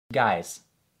Guys,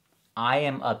 I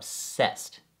am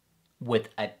obsessed with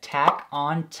Attack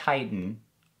on Titan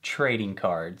trading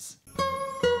cards.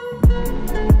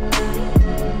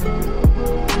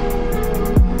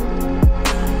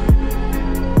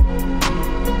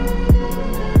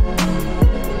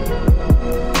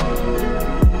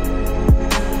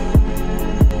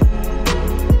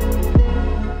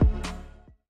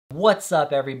 What's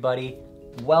up, everybody?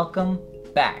 Welcome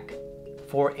back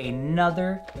for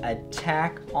another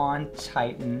Attack on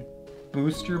Titan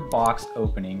booster box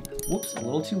opening. Whoops, a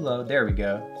little too low. There we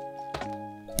go.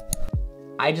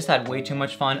 I just had way too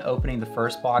much fun opening the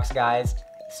first box, guys,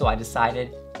 so I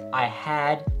decided I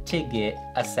had to get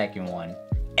a second one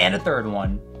and a third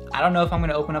one. I don't know if I'm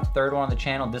gonna open up a third one on the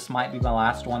channel. This might be my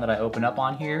last one that I open up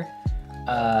on here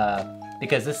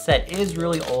because this set is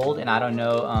really old and I don't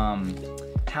know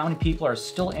how many people are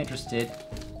still interested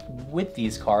with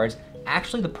these cards.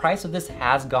 Actually, the price of this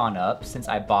has gone up since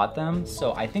I bought them,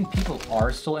 so I think people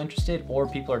are still interested, or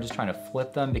people are just trying to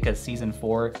flip them because season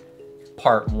 4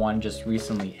 part 1 just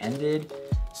recently ended.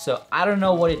 So I don't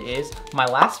know what it is. My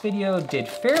last video did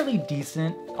fairly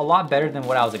decent, a lot better than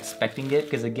what I was expecting it,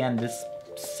 because again, this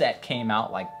set came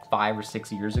out like 5 or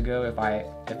 6 years ago if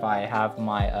I have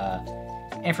my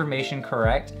information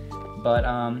correct. But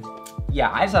yeah,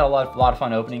 I just had a lot of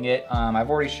fun opening it. I've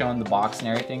already shown the box and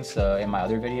everything, so in my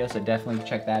other video, so definitely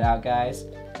check that out, guys.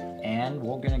 And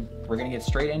we're gonna get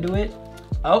straight into it.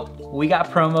 Oh, we got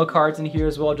promo cards in here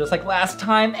as well, just like last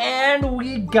time, and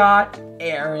we got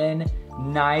Aaron.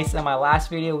 Nice. In my last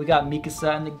video, we got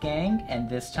Mikasa and the gang, and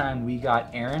this time we got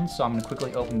Aaron. So I'm gonna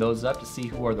quickly open those up to see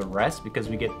who are the rest, because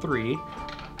we get 3.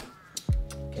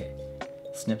 Okay,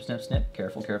 snip, snip, snip.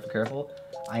 Careful, careful, careful.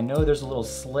 I know there's a little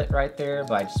slit right there,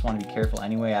 but I just want to be careful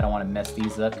anyway. I don't want to mess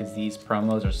these up because these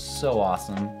promos are so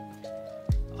awesome.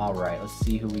 All right, let's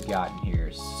see who we got in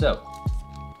here. So,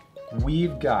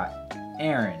 we've got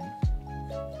Aaron,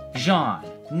 Jean,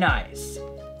 nice,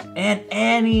 and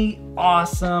Annie,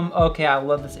 awesome. Okay, I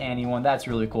love this Annie one. That's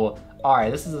really cool. All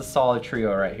right, this is a solid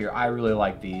trio right here. I really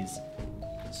like these.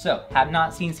 So, have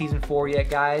not seen season 4 yet,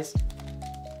 guys.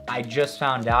 I just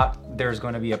found out there's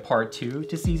going to be a part 2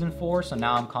 to season 4, so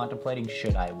now I'm contemplating,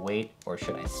 should I wait or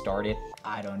should I start it?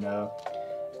 I don't know.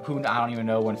 I don't even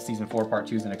know when season 4 part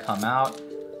 2 is going to come out.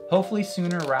 Hopefully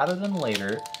sooner rather than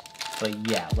later. But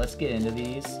yeah, let's get into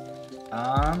these.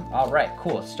 All right,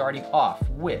 cool. Starting off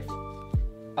with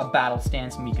a Battle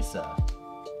Stance Mikasa,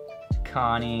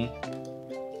 Connie,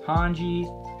 Hanji,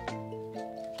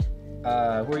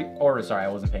 sorry, I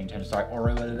wasn't paying attention. Sorry,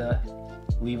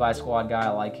 Levi squad guy, I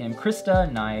like him.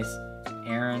 Krista, nice.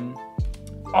 Aaron,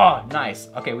 oh, nice.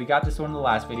 Okay, we got this one in the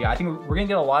last video. I think we're gonna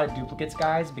get a lot of duplicates,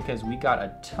 guys, because we got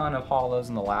a ton of holos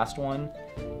in the last one,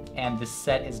 and this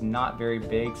set is not very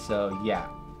big, so yeah.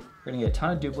 We're gonna get a ton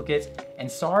of duplicates,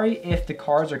 and sorry if the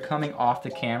cards are coming off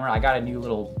the camera. I got a new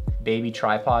little baby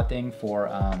tripod thing for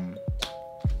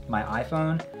my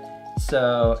iPhone,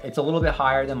 so it's a little bit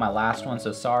higher than my last one,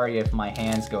 so sorry if my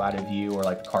hands go out of view or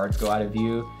like the cards go out of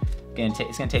view.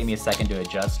 It's gonna take me a second to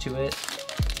adjust to it.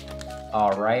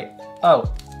 All right.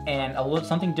 Oh, and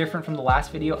something different from the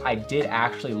last video. I did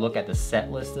actually look at the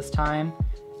set list this time,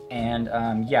 and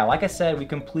yeah, like I said, we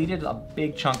completed a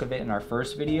big chunk of it in our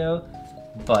first video,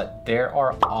 but there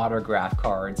are autograph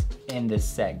cards in this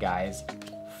set, guys.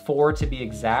 4 to be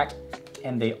exact,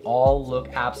 and they all look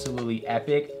absolutely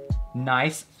epic.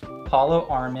 Nice. Paulo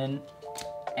Armin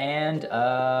and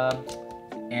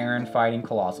Aaron fighting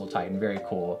Colossal Titan. Very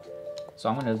cool. So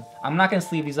I'm not gonna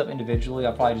sleeve these up individually.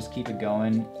 I'll probably just keep it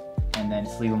going and then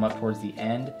sleeve them up towards the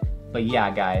end. But yeah,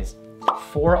 guys,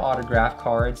 4 autograph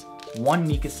cards, 1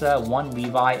 Mikasa, 1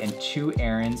 Levi, and 2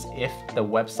 Aarons, if the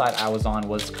website I was on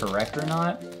was correct or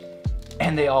not.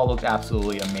 And they all looked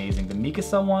absolutely amazing. The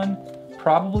Mikasa one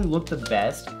probably looked the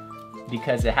best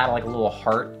because it had like a little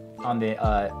heart on the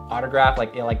autograph,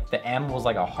 like the M was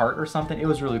like a heart or something. It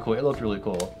was really cool. It looked really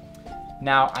cool.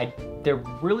 Now, there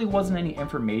really wasn't any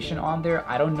information on there.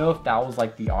 I don't know if that was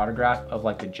like the autograph of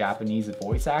like the Japanese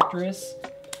voice actress.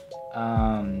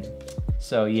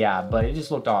 So yeah, but it just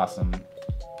looked awesome.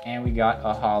 And we got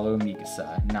a holo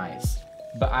Mikasa, nice.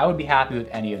 But I would be happy with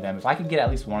any of them. If I could get at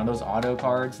least one of those auto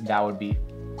cards, that would be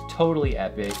totally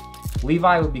epic.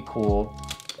 Levi would be cool.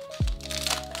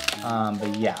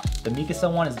 But yeah, the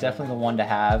Mikasa one is definitely the one to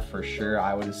have for sure,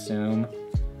 I would assume.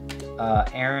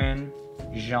 Aaron,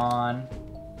 Jean,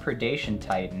 Predation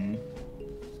Titan,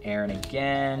 Aaron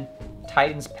again,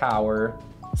 Titan's Power,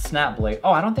 Snapblade.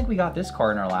 Oh, I don't think we got this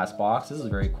card in our last box. This is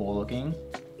very cool looking.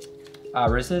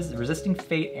 Resisting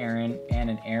Fate Aaron, and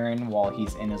an Aaron while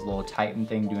he's in his little Titan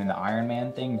thing doing the Iron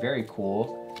Man thing. Very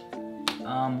cool.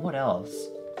 What else?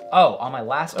 Oh, on my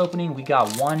last opening, we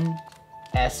got one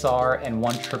SR and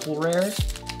one triple rare.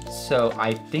 So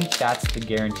I think that's the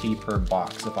guarantee per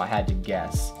box, if I had to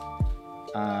guess.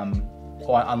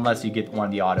 Well, unless you get one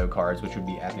of the auto cards, which would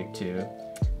be epic too.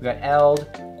 We got Eld,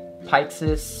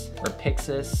 Pixis,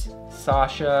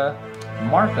 Sasha,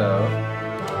 Marco,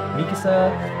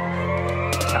 Mikasa.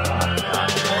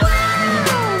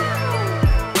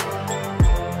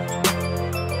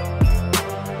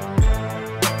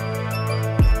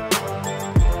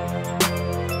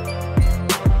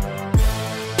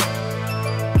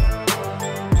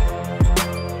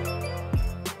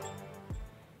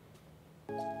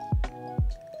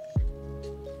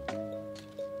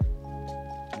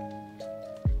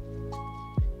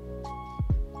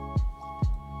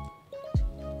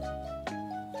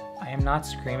 I am not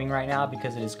screaming right now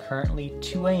because it is currently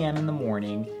 2 a.m. in the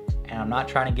morning and I'm not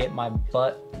trying to get my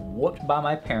butt whooped by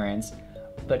my parents,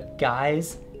 but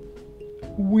guys,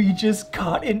 we just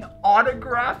got an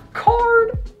autograph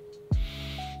card.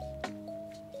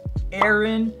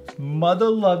 Aaron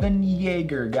Mother-lovin'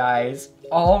 Jaeger, guys.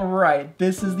 All right,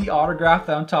 this is the autograph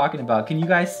that I'm talking about. Can you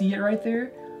guys see it right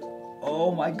there?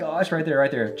 Oh my gosh, right there,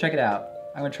 right there. Check it out.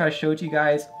 I'm gonna try to show it to you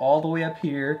guys all the way up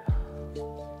here.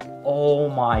 Oh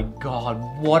my god,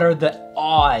 what are the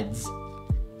odds?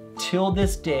 Till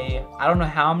this day, I don't know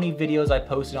how many videos I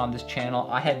posted on this channel,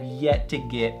 I have yet to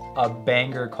get a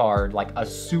banger card, like a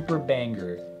super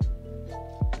banger.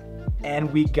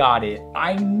 And we got it.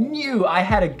 I knew, I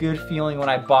had a good feeling when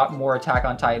I bought more Attack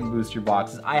on Titan booster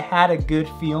boxes. I had a good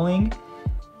feeling,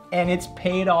 and it's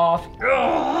paid off.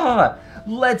 Ugh,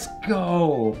 let's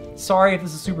go. Sorry if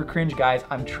this is super cringe, guys.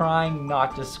 I'm trying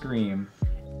not to scream.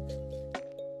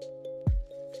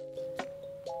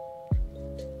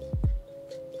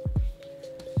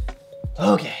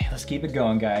 Okay, let's keep it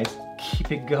going, guys.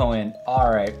 Keep it going.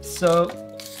 All right,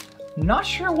 so not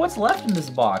sure what's left in this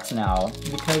box now,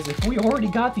 because if we already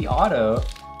got the auto,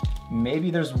 maybe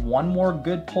there's one more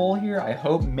good pull here. I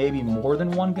hope maybe more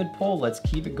than one good pull. Let's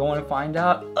keep it going and find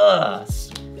out. Ugh,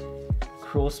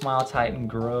 Cruel Smile Titan,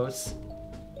 gross.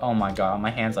 Oh my god, my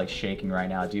hand's like shaking right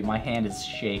now, dude. My hand is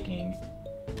shaking.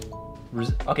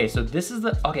 Okay, so this is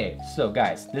the, okay, so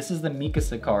guys, this is the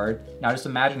Mikasa card. Now just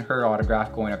imagine her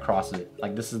autograph going across it.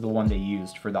 Like this is the one they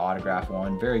used for the autograph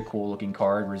one. Very cool looking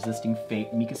card, Resisting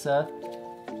Fate Mikasa.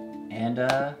 And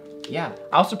yeah,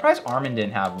 I was surprised Armin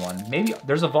didn't have one. Maybe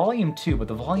there's a volume 2, but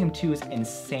the volume 2 is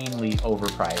insanely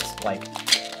overpriced. Like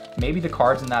maybe the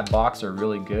cards in that box are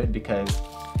really good because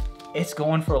it's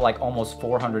going for like almost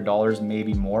 $400,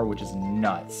 maybe more, which is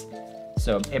nuts.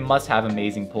 So it must have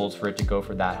amazing pulls for it to go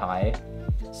for that high.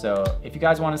 So if you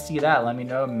guys want to see that, let me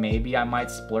know. Maybe I might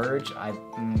splurge. I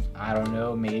don't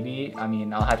know, maybe. I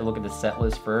mean, I'll have to look at the set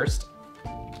list first.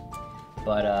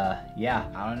 But yeah,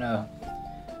 I don't know.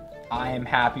 I am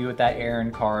happy with that Aaron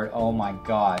card. Oh my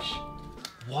gosh.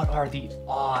 What are the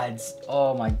odds?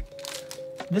 Oh my.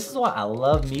 This is why I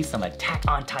love me some Attack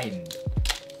on Titan.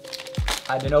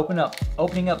 I've been opening up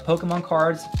Pokemon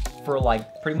cards for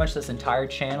like pretty much this entire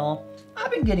channel. I've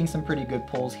been getting some pretty good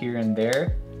pulls here and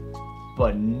there,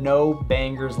 but no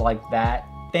bangers like that.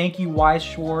 Thank you, Weiss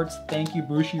Schwarz. Thank you,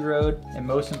 Bushiroad. And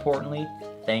most importantly,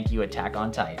 thank you, Attack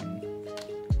on Titan.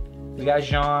 We got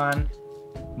Jean,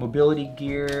 Mobility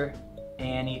Gear,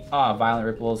 Annie, Violent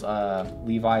Ripples,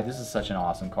 Levi. This is such an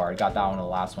awesome card. Got that one in the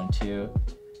last one too.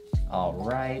 All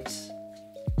right.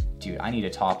 Dude, I need a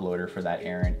top loader for that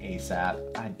Aaron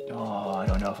ASAP. I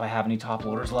don't know if I have any top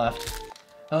loaders left.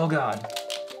 Oh God.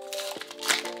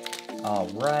 All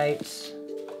right,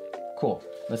 cool.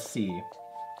 Let's see.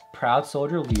 Proud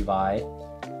Soldier Levi,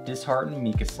 Disheartened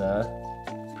Mikasa,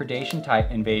 Predation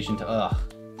Type Invasion to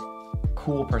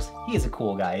cool person. He is a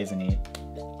cool guy, isn't he?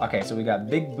 Okay, so we got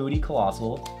Big Booty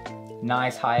Colossal,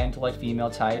 nice high intellect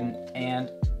female Titan, and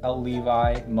a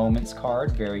Levi Moments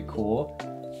card. Very cool.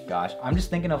 Gosh, I'm just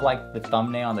thinking of like the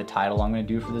thumbnail and the title I'm gonna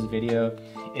do for this video.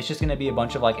 It's just gonna be a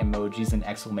bunch of like emojis and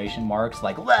exclamation marks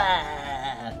like wah!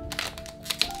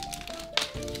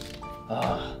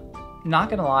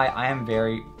 Not gonna lie, I am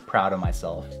very proud of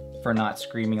myself for not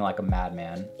screaming like a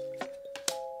madman.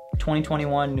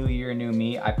 2021, new year, new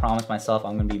me. I promised myself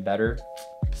I'm gonna be better.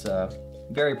 So,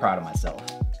 very proud of myself.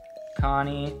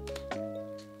 Connie,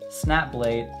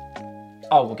 Snapblade.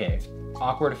 Oh, okay.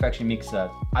 Awkward Affection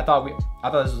Mikasa. I thought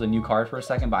this was a new card for a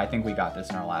second, but I think we got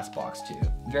this in our last box too.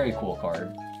 Very cool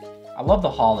card. I love the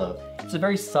holo. It's a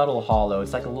very subtle holo.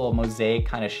 It's like a little mosaic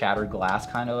kind of shattered glass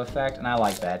kind of effect, and I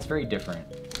like that. It's very different.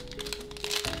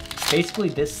 Basically,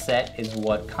 this set is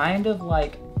what kind of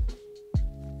like,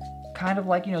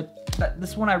 you know,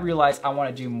 this one I realized I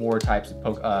want to do more types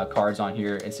of cards on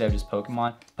here instead of just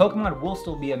Pokemon. Pokemon will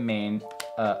still be a main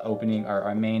opening, or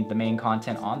the main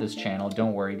content on this channel.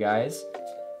 Don't worry, guys.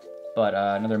 But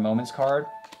another Moments card.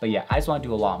 But yeah, I just want to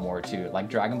do a lot more too. Like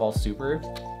Dragon Ball Super,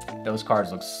 those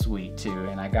cards look sweet too.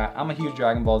 And I'm a huge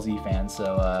Dragon Ball Z fan,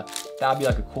 so that would be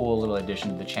like a cool little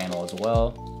addition to the channel as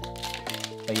well.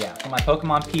 But yeah, for my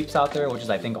Pokemon peeps out there, which is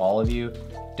I think all of you,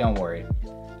 don't worry.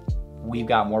 We've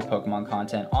got more Pokemon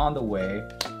content on the way.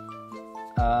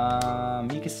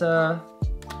 Mikasa,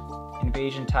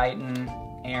 Invasion Titan,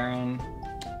 Aaron,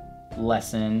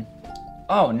 Lesson.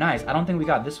 Oh, nice. I don't think we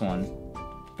got this one.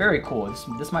 Very cool.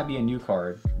 This might be a new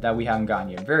card that we haven't gotten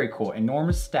yet. Very cool.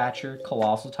 Enormous Stature,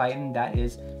 Colossal Titan.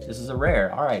 This is a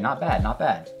rare. All right, not bad, not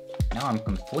bad. Now I'm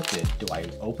conflicted. Do I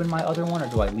open my other one or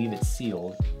do I leave it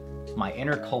sealed? My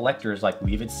inner collector is like,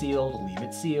 leave it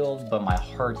sealed, but my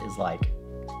heart is like,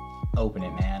 open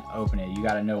it, man, open it. You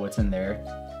gotta know what's in there.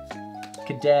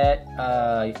 Cadet,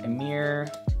 Amir,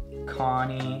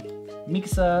 Connie,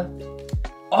 Mikasa.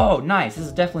 Oh, nice. This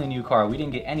is definitely a new card. We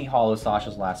didn't get any Holo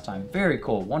Sashas last time. Very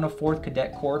cool. 104th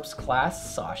Cadet Corps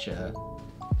class Sasha.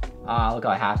 Ah, look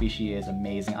how happy she is.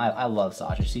 Amazing. I love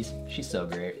Sasha. She's so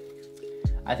great.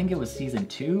 I think it was season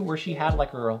 2 where she had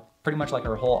like pretty much like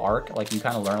her whole arc. Like you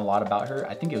kind of learn a lot about her.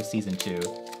 I think it was season 2.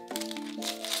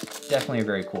 Definitely a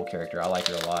very cool character. I like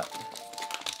her a lot.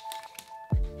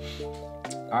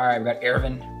 All right, we got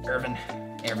Aaron,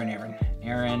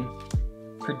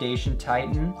 Predation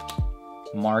Titan,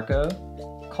 Marco,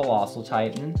 Colossal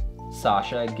Titan,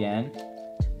 Sasha again.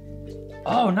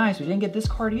 Oh, nice. We didn't get this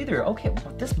card either. Okay,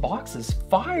 well, this box is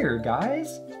fire,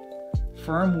 guys.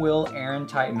 Firm Will Aaron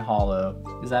Titan Holo.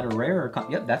 Is that a rare?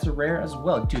 Yep, that's a rare as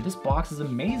well. Dude, this box is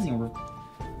amazing.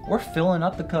 We're filling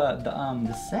up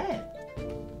the set.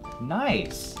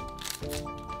 Nice.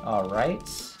 All right.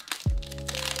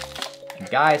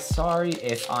 Guys, sorry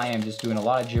if I am just doing a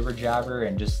lot of jibber jabber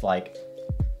and just like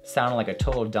sounding like a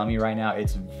total dummy right now.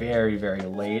 It's very, very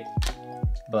late,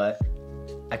 but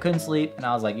I couldn't sleep and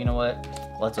I was like, you know what?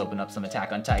 Let's open up some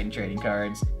Attack on Titan trading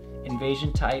cards.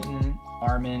 Invasion Titan,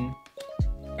 Armin,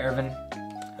 Ervin.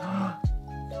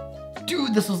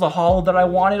 Dude, this was the holo that I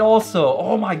wanted also.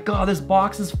 Oh my god, this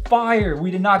box is fire.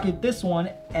 We did not get this one,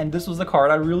 and this was the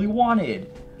card I really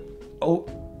wanted. Oh,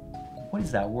 what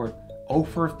is that word?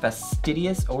 Over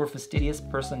fastidious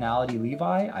personality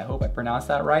Levi. I hope I pronounced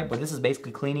that right, but this is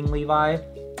basically cleaning Levi.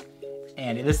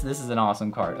 And this is an awesome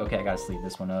card. Okay, I gotta sleeve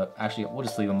this one up. Actually, we'll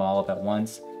just leave them all up at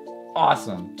once.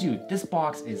 Awesome. Dude, this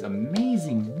box is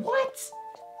amazing. What?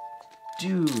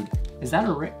 Dude, is that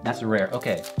a rare? That's a rare.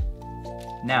 Okay.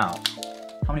 Now,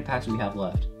 how many packs do we have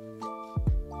left?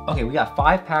 Okay, we got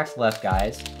 5 packs left,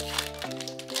 guys.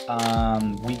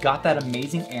 We got that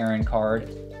amazing Aaron card.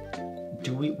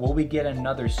 Will we get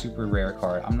another super rare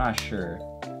card? I'm not sure.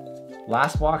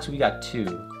 Last box we got 2,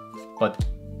 but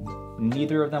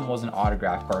neither of them was an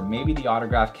autograph card. Maybe the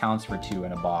autograph counts for 2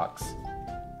 in a box.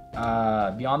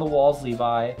 Beyond the Walls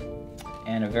Levi,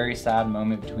 and a very sad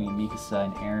moment between Mikasa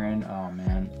and Aaron. Oh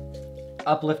man.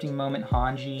 Uplifting moment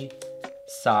Hanji,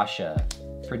 Sasha.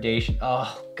 Predation.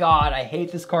 Oh god, I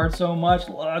hate this card so much.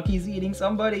 Look, he's eating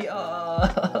somebody.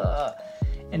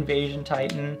 Invasion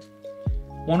Titan.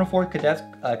 104th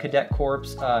Cadet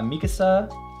Corps,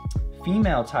 Mikasa,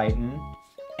 Female Titan,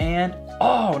 and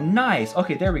oh, nice.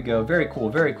 Okay, there we go. Very cool,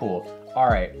 very cool. All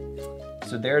right,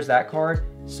 so there's that card.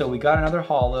 So we got another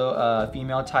holo,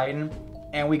 Female Titan,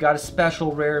 and we got a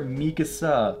special rare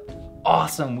Mikasa.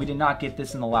 Awesome. We did not get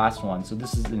this in the last one, so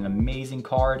this is an amazing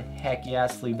card. Heck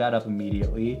yes, leave that up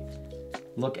immediately.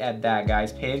 Look at that,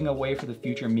 guys. Paving a way for the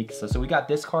future Mikasa. So we got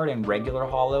this card in regular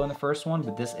holo in the first one,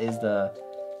 but this is the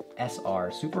SR,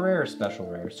 super rare or special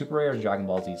rare? Super rare is Dragon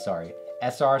Ball Z, sorry.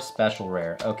 SR special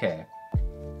rare, okay.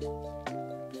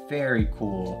 Very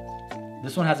cool.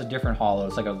 This one has a different holo.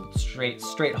 It's like a straight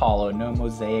holo, no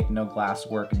mosaic, no glass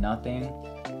work, nothing.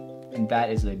 And that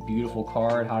is a beautiful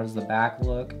card. How does the back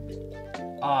look?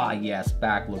 Ah, yes,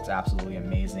 back looks absolutely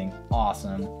amazing.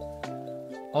 Awesome.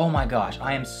 Oh my gosh,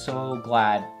 I am so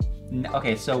glad.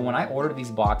 Okay, so when I ordered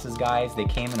these boxes, guys, they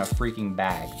came in a freaking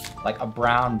bag, like a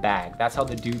brown bag. That's how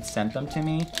the dude sent them to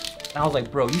me. And I was like,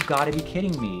 bro, you gotta be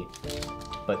kidding me.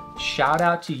 But shout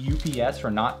out to UPS for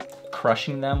not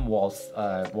crushing them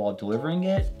while delivering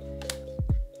it.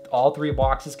 All 3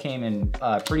 boxes came in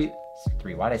three,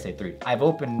 why did I say 3?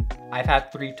 I've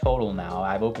had 3 total now.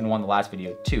 I've opened one the last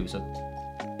video, 2, so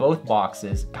both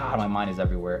boxes, god, my mind is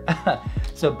everywhere.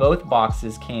 So both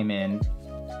boxes came in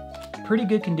pretty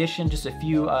good condition, just a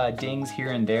few dings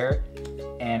here and there.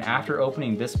 And after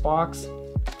opening this box,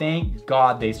 thank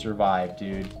God they survived,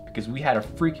 dude. because we had a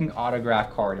freaking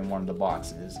autograph card in one of the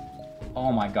boxes.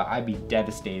 Oh my god, I'd be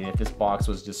devastated if this box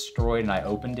was destroyed and I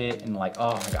opened it and like,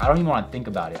 oh my god, I don't even want to think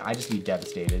about it. I'd just be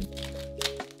devastated.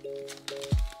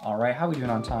 All right, how are we doing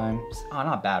on time? Oh,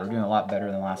 not bad. We're doing a lot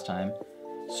better than last time.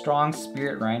 Strong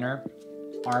Spirit Reiner,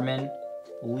 Armin,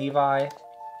 Levi,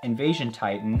 Invasion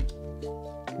Titan,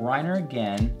 Reiner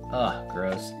again. Ugh,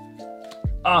 gross.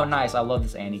 Oh, nice. I love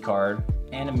this Annie card.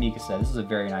 And a Mikasa. This is a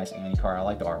very nice Annie card. I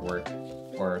like the artwork.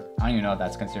 Or I don't even know if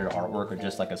that's considered artwork or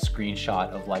just like a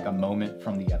screenshot of like a moment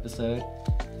from the episode.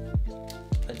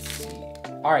 Let's see.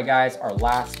 All right, guys, our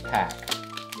last pack.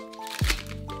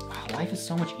 Life is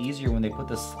so much easier when they put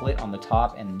the slit on the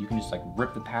top and you can just like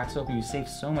rip the packs open. You save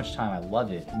so much time. I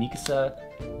love it. Mikasa,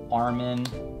 Armin,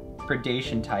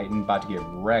 Predation Titan, about to get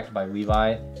wrecked by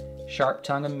Levi, Sharp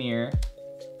Tongue Amir,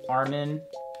 Armin,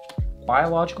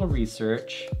 Biological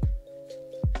Research,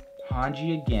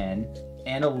 Hanji again,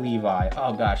 and a Levi.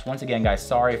 Oh gosh, once again guys,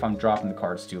 sorry if I'm dropping the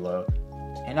cards too low.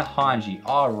 And a Hanji.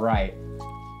 All right.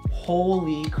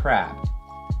 Holy crap.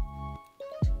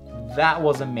 That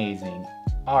was amazing.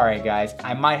 All right guys,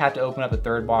 I might have to open up a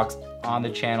third box on the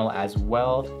channel as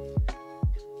well.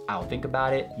 I'll think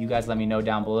about it. You guys let me know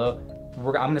down below.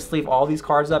 I'm gonna sleeve all these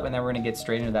cards up and then we're gonna get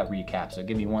straight into that recap, so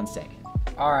give me 1 second.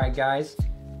 All right guys,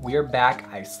 we are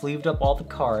back. I sleeved up all the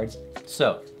cards.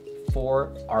 So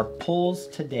for our pulls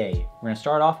today, we're gonna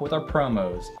start off with our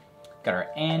promos. Got our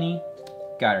Annie,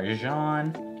 got our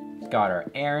Jean, got our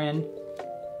Aaron.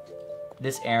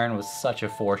 This Aaron was such a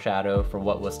foreshadow for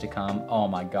what was to come. Oh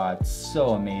my god,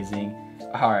 so amazing.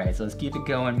 All right, so let's keep it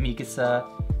going. Mikasa,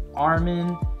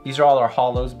 Armin. These are all our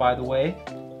holos, by the way.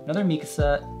 Another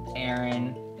Mikasa,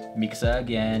 Aaron, Mikasa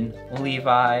again,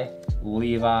 Levi,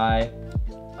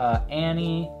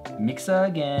 Annie, Mikasa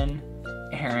again,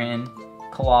 Aaron,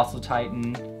 Colossal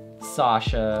Titan,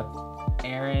 Sasha,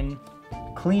 Aaron,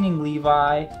 Cleaning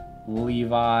Levi,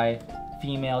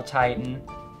 Female Titan,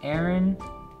 Aaron,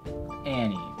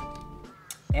 Annie,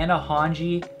 and a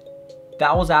Hanji.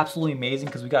 That was absolutely amazing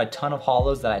because we got a ton of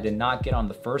holos that I did not get on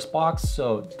the first box,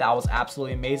 so that was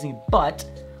absolutely amazing. But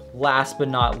last but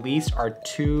not least, our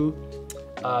two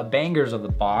bangers of the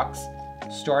box,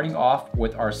 starting off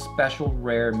with our special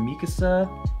rare Mikasa.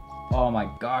 Oh my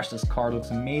gosh, this card looks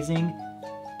amazing.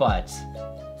 But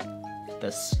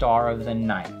the star of the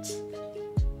night,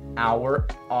 our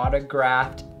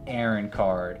autographed Aaron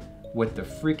card with the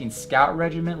freaking Scout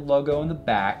Regiment logo in the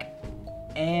back,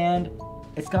 and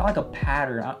it's got like a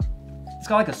pattern. It's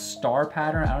got like a star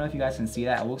pattern. I don't know if you guys can see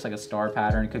that. It looks like a star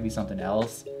pattern. It could be something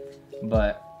else,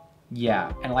 but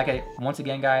yeah. And like once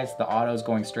again, guys, the auto is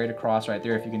going straight across right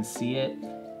there if you can see it.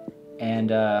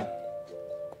 And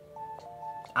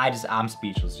I'm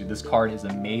speechless, dude. This card is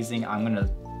amazing. I'm gonna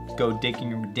go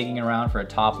digging around for a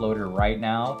top loader right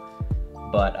now,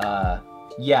 but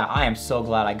yeah, I am so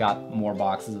glad I got more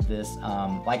boxes of this.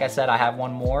 Like I said, I have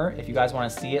one more. If you guys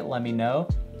want to see it, let me know.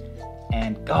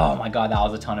 And oh my god, that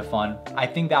was a ton of fun. I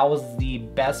think that was the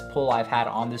best pull I've had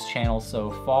on this channel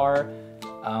so far.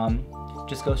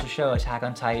 Just goes to show Attack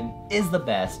on Titan is the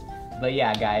best. But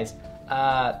yeah, guys,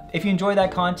 if you enjoyed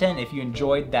that content, if you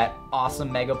enjoyed that awesome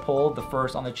mega pull, the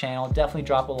first on the channel, definitely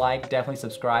drop a like, definitely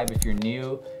subscribe if you're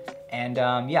new. And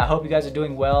yeah, I hope you guys are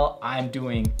doing well. I'm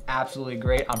doing absolutely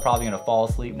great. I'm probably gonna fall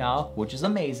asleep now, which is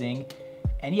amazing.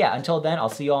 And yeah, until then, I'll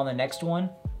see you all in the next one.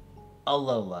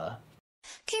 Alola.